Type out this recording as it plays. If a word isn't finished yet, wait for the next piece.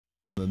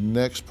The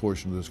next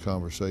portion of this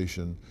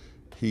conversation,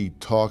 he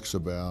talks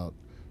about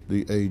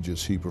the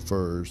ages he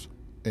prefers,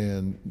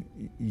 and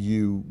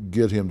you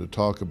get him to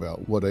talk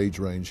about what age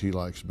range he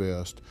likes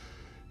best.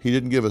 He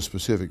didn't give a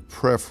specific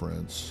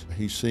preference.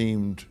 He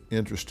seemed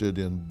interested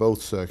in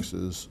both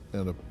sexes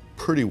and a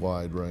pretty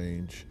wide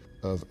range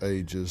of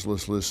ages.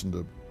 Let's listen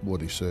to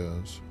what he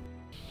says.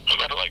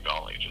 I like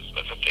all ages.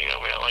 That's the thing.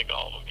 I like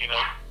all of them, you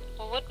know?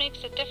 Well, what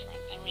makes it different?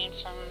 I mean,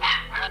 from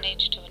one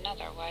age to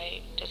another,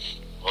 why just...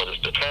 Well, it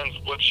just depends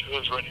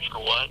who's ready for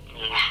what,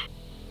 and,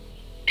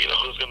 you know,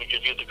 who's going to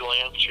give you the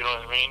glance, you know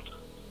what I mean?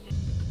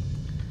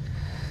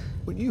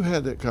 When you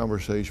had that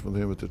conversation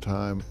with him at the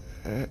time,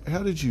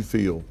 how did you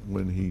feel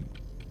when he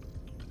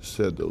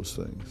said those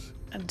things?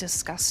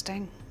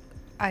 Disgusting.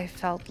 I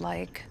felt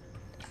like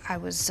I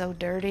was so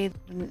dirty.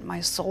 My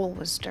soul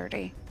was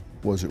dirty.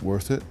 Was it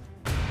worth it?